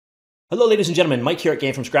Hello ladies and gentlemen, Mike here at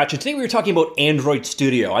Game From Scratch, and today we were talking about Android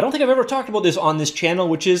Studio. I don't think I've ever talked about this on this channel,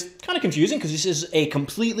 which is kind of confusing because this is a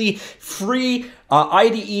completely free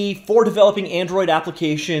IDE for developing Android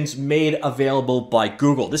applications made available by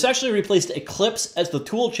Google. This actually replaced Eclipse as the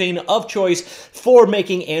toolchain of choice for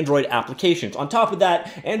making Android applications. On top of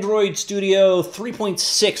that, Android Studio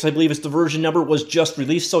 3.6, I believe is the version number, was just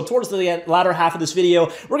released. So towards the latter half of this video,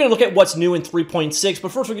 we're going to look at what's new in 3.6,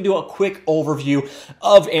 but first we're going to do a quick overview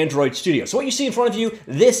of Android Studio. So what you see in front of you,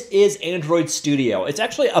 this is Android Studio. It's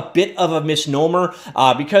actually a bit of a misnomer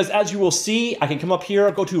because as you will see, I can come up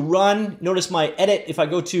here, go to Run, notice my edit. If I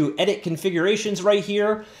go to Edit Configurations right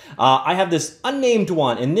here, I have this unnamed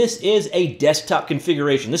one, and this is a desktop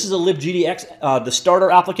configuration. This is a libgdx, the starter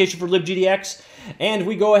application for libgdx, and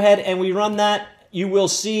we go ahead and we run that, you will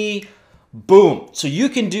see boom. So you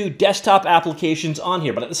can do desktop applications on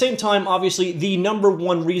here, but at the same time, obviously, the number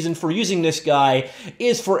one reason for using this guy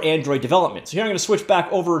is for Android development. So here I'm going to switch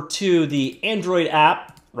back over to the Android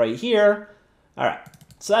app right here. All right.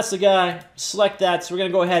 So that's the guy, select that. So we're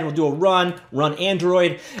gonna go ahead and we'll do a run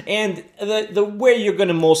Android. And the way you're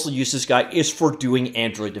gonna mostly use this guy is for doing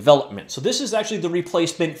Android development. So this is actually the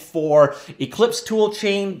replacement for Eclipse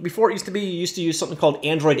toolchain. Before it used to be, you used to use something called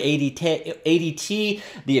Android ADT,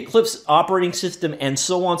 the Eclipse operating system, and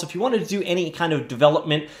so on. So if you wanted to do any kind of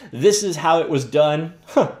development, this is how it was done.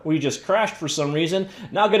 We just crashed for some reason.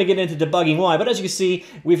 Not gonna get into debugging why, but as you can see,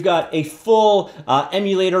 we've got a full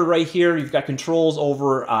emulator right here. You've got controls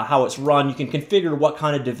over how it's run. You can configure what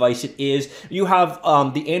kind of device it is. You have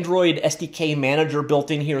the Android Sdk Manager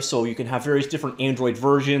built in here, so you can have various different Android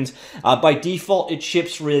versions. By default, it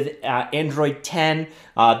ships with Android 10.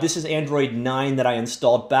 This is Android 9 that I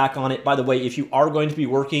installed back on it. By the way, if you are going to be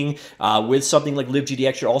working with something like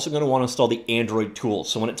libgdx, you're also going to want to install the Android tools.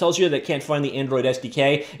 So when it tells you that it can't find the Android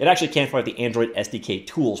SDK, it actually can't find the Android Sdk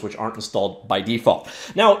tools, which aren't installed by default.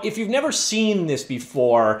 Now, if you've never seen this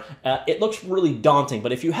before, it looks really daunting,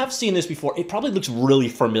 but if you have seen this before, it probably looks really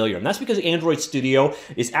familiar. And that's because Android Studio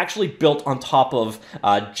is actually built on top of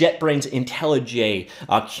JetBrain's IntelliJ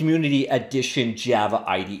Community Edition Java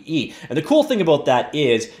IDE. And the cool thing about that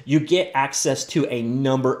is you get access to a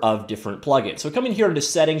number of different plugins. So come in here into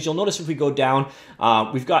settings, you'll notice if we go down,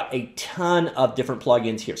 we've got a ton of different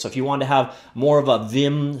plugins here. So if you want to have more of a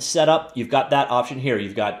Vim setup, you've got that option here.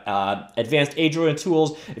 You've got advanced Android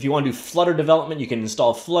tools. If you want to do Flutter development, you can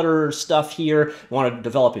install Flutter stuff here. You want to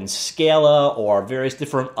develop in Scala or various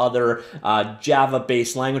different other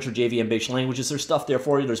Java-based language or JVM-based languages. There's stuff there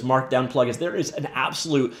for you. There's Markdown plugins. There is an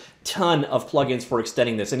absolute ton of plugins for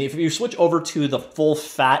extending this. And if you switch over to the full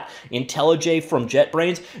fat IntelliJ from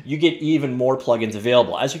JetBrains, you get even more plugins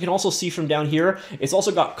available. As you can also see from down here, it's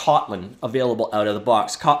also got Kotlin available out of the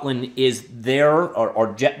box. Kotlin is there,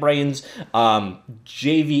 or JetBrains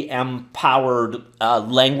JVM powered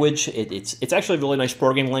language. It's actually a really nice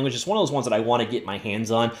programming language. It's one of those ones that I want to get my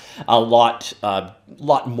hands on a lot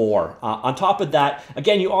more. On top of that,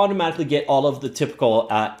 again, you automatically get all of the typical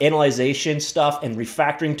analyzation stuff and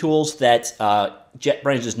refactoring tools that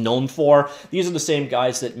JetBrains is known for. These are the same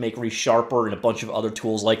guys that make ReSharper and a bunch of other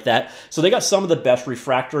tools like that. So they got some of the best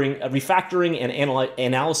refactoring and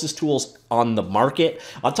analysis tools on the market.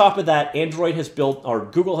 On top of that, Android has built, or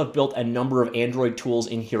Google have built a number of Android tools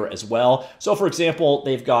in here as well. So for example,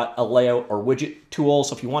 they've got a layout or widget tool.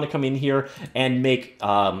 So if you want to come in here and make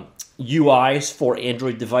UIs for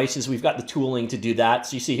Android devices, we've got the tooling to do that.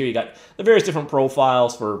 So you see here, you got the various different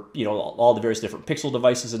profiles for, you know, all the various different Pixel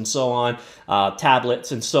devices and so on,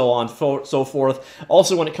 tablets and so on, so forth.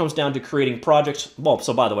 Also, when it comes down to creating projects, well,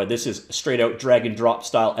 so by the way, this is straight out drag and drop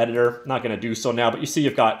style editor. Not going to do so now, but you see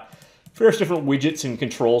you've got various different widgets and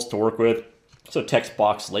controls to work with. So text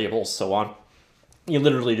box, labels, so on. You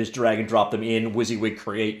literally just drag and drop them in, WYSIWYG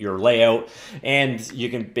create your layout, and you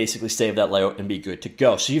can basically save that layout and be good to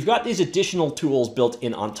go. So you've got these additional tools built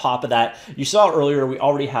in on top of that. You saw earlier, we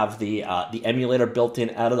already have the emulator built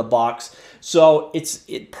in out of the box. So it's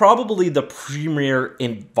probably the premier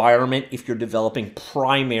environment if you're developing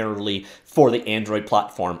primarily for the Android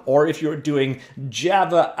platform, or if you're doing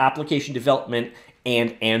Java application development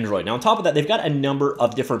and Android. Now, on top of that, they've got a number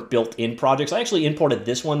of different built-in projects. I actually imported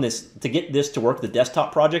this one to get this to work, the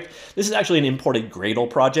desktop project. This is actually an imported Gradle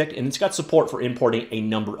project, and it's got support for importing a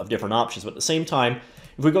number of different options. But at the same time,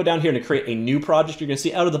 if we go down here and create a new project, you're going to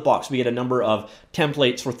see out of the box, we get a number of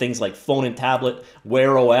templates for things like phone and tablet,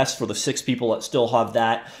 Wear OS for the 6 people that still have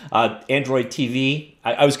that, Android TV,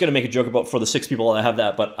 I was going to make a joke about for the 6 people that have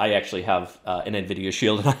that, but I actually have an NVIDIA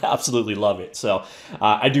Shield, and I absolutely love it. So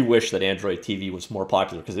I do wish that Android TV was more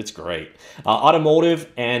popular because it's great.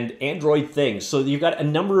 Automotive and Android things. So you've got a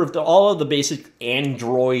number of all of the basic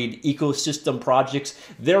Android ecosystem projects.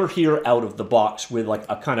 They're here out of the box with like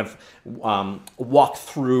a kind of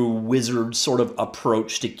walkthrough wizard sort of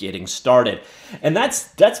approach to getting started. And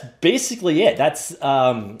that's basically it.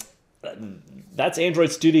 That's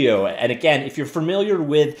Android Studio. And again, if you're familiar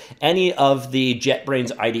with any of the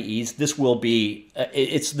JetBrains IDEs, this will be,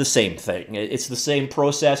 it's the same thing. It's the same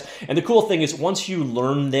process. And the cool thing is once you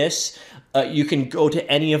learn this, you can go to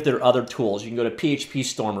any of their other tools. You can go to PHP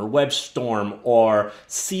Storm or WebStorm or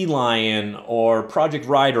Sea Lion or Project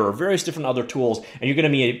Rider or various different other tools, and you're going to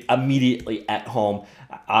be immediately at home.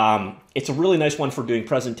 It's a really nice one for doing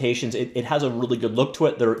presentations. It has a really good look to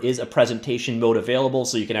it. There is a presentation mode available,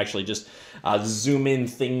 so you can actually just zoom in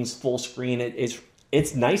things full screen.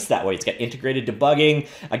 It's nice that way. It's got integrated debugging.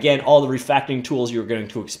 Again, all the refactoring tools you're going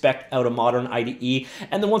to expect out of modern IDE.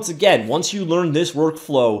 And then once again, once you learn this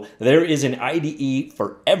workflow, there is an IDE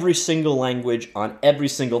for every single language on every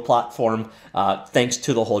single platform, thanks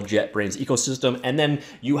to the whole JetBrains ecosystem. And then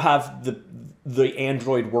you have the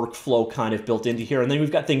Android workflow kind of built into here. And then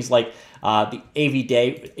we've got things like the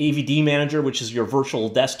AVD Manager, which is your virtual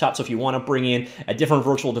desktop. So if you want to bring in a different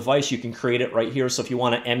virtual device, you can create it right here. So if you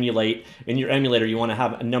want to emulate, in your emulator, you want to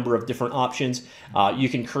have a number of different options, you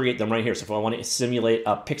can create them right here. So if I want to simulate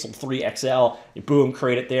a Pixel 3 XL, you boom,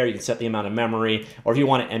 create it there. You can set the amount of memory. Or if you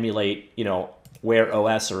want to emulate, you know, Wear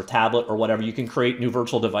OS or a tablet or whatever, you can create new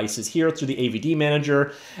virtual devices here through the AVD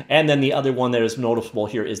Manager. And then the other one that is noticeable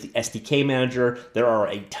here is the Sdk Manager. There are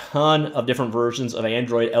a ton of different versions of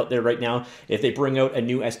Android out there right now. If they bring out a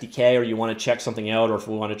new SDK or you want to check something out, or if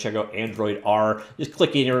we want to check out Android R, just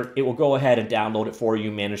click in here. It will go ahead and download it for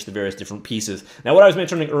you, manage the various different pieces. Now, what I was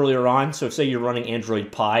mentioning earlier on, so say you're running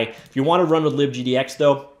Android Pie. If you want to run with libgdx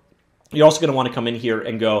though, you're also going to want to come in here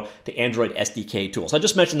and go to Android Sdk Tools. I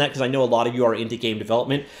just mentioned that because I know a lot of you are into game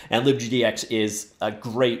development, and libgdx is a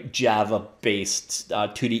great Java-based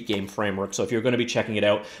 2D game framework. So if you're going to be checking it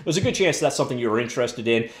out, there's a good chance that's something you're interested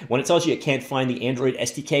in. When it tells you it can't find the Android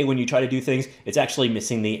SDK when you try to do things, it's actually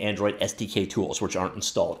missing the Android Sdk Tools, which aren't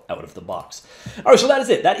installed out of the box. All right, so that is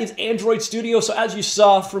it. That is Android Studio. So as you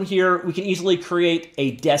saw from here, we can easily create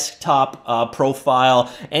a desktop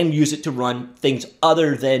profile and use it to run things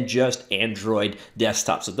other than just Android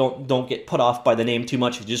desktop. So don't get put off by the name too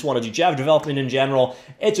much. If you just want to do Java development in general,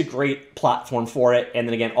 it's a great platform for it. And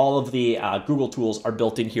then again, all of the Google tools are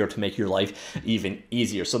built in here to make your life even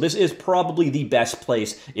easier. So this is probably the best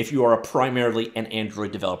place if you are primarily an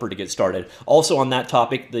Android developer to get started. Also on that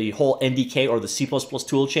topic, the whole NDK or the C++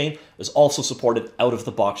 toolchain is also supported out of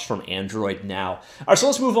the box from Android now. All right, so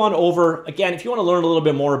let's move on over. Again, if you want to learn a little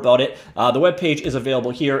bit more about it, the webpage is available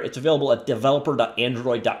here. It's available at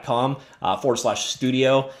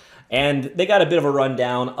developer.android.com/studio. And they got a bit of a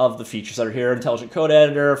rundown of the features that are here: intelligent code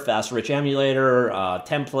editor, fast rich emulator,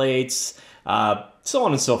 templates, so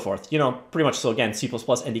on and so forth. You know, pretty much. So again, C++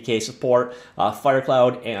 NDK support,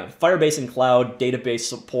 Firecloud and Firebase and Cloud database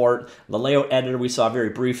support, the layout editor we saw very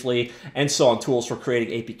briefly, and so on. Tools for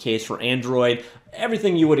creating APKs for Android.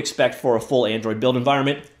 Everything you would expect for a full Android build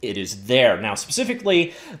environment, it is there. Now,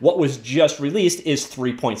 specifically, what was just released is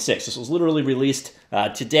 3.6. This was literally released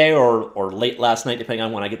today or late last night, depending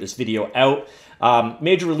on when I get this video out.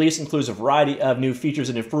 Major release includes a variety of new features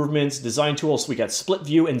and improvements. Design tools, we got split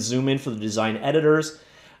view and zoom in for the design editors.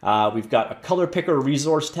 We've got a color picker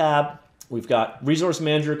resource tab. We've got Resource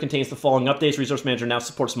Manager contains the following updates. Resource Manager now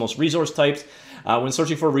supports most resource types. When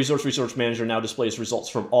searching for a resource, Resource Manager now displays results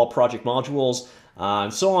from all project modules.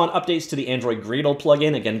 And so on. Updates to the Android Gradle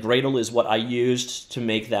plugin. Again, Gradle is what I used to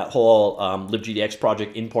make that whole libgdx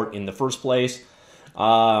project import in the first place.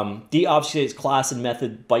 Deobfuscates class and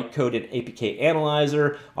method bytecode and APK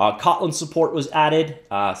analyzer. Kotlin support was added,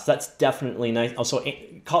 so that's definitely nice. Also,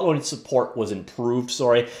 Kotlin support was improved,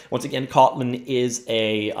 sorry. Once again, Kotlin is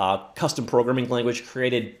a custom programming language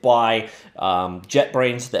created by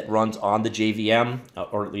JetBrains that runs on the JVM,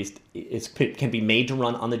 or at least it can be made to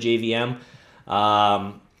run on the JVM.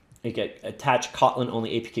 You can attach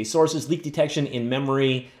Kotlin-only APK sources, leak detection in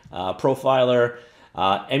memory, profiler,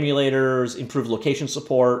 emulators, improved location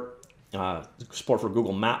support, support for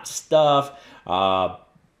Google Maps stuff.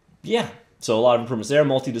 Yeah, so a lot of improvements there.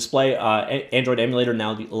 Multi-display. Android emulator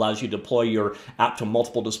now allows you to deploy your app to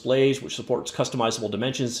multiple displays, which supports customizable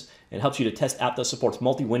dimensions and helps you to test app that supports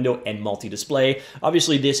multi-window and multi-display.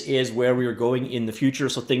 Obviously, this is where we are going in the future,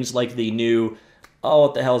 so things like the new oh,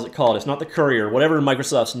 what the hell is it called? It's not the Courier, whatever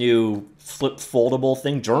Microsoft's new flip foldable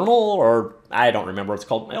thing, Journal, or I don't remember what it's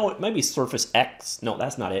called. Oh, it might be Surface X. No,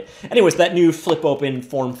 that's not it. Anyways, that new flip open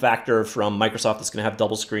form factor from Microsoft that's going to have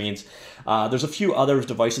double screens. There's a few other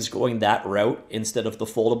devices going that route instead of the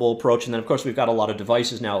foldable approach. And then, of course, we've got a lot of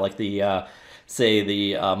devices now, like the say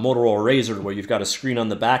the Motorola Razr, where you've got a screen on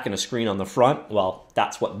the back and a screen on the front. Well,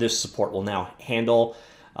 that's what this support will now handle.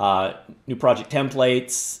 New project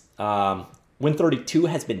templates. Win32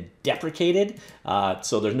 has been deprecated,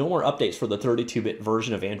 so there's no more updates for the 32-bit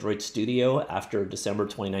version of Android Studio after December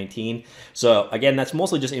 2019. So again, that's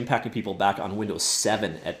mostly just impacting people back on Windows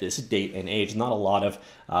 7 at this date and age. Not a lot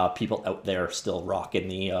of people out there still rocking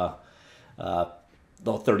the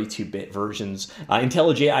 32-bit versions.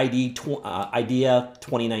 IntelliJ IDE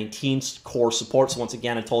 2019 core supports. Once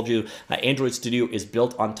again, I told you Android Studio is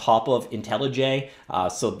built on top of IntelliJ,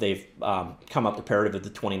 so they've come up comparative with the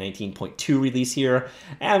 2019.2 release here,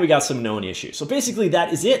 and we got some known issues. So basically,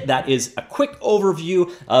 that is it. That is a quick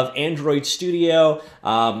overview of Android Studio,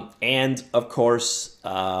 and of course,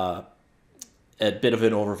 a bit of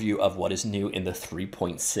an overview of what is new in the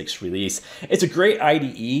 3.6 release. It's a great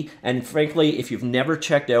IDE, and frankly, if you've never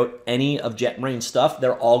checked out any of JetBrain stuff,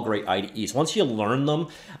 they're all great IDEs. Once you learn them,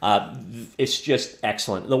 it's just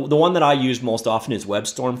excellent. The one that I use most often is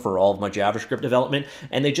WebStorm for all of my JavaScript development,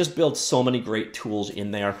 and they just build so many great tools in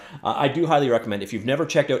there. I do highly recommend, if you've never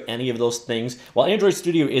checked out any of those things, well, Android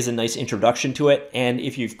Studio is a nice introduction to it, and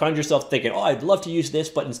if you find yourself thinking, oh, I'd love to use this,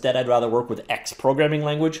 but instead I'd rather work with X programming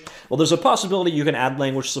language, well, there's a possibility you can add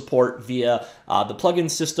language support via the plugin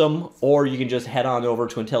system, or you can just head on over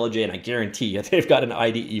to IntelliJ, and I guarantee you they've got an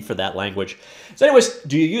IDE for that language. So anyways,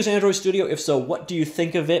 do you use Android Studio? If so, what do you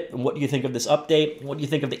think of it? And what do you think of this update? What do you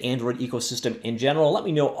think of the Android ecosystem in general? Let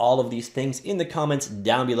me know all of these things in the comments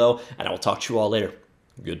down below, and I will talk to you all later.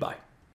 Goodbye.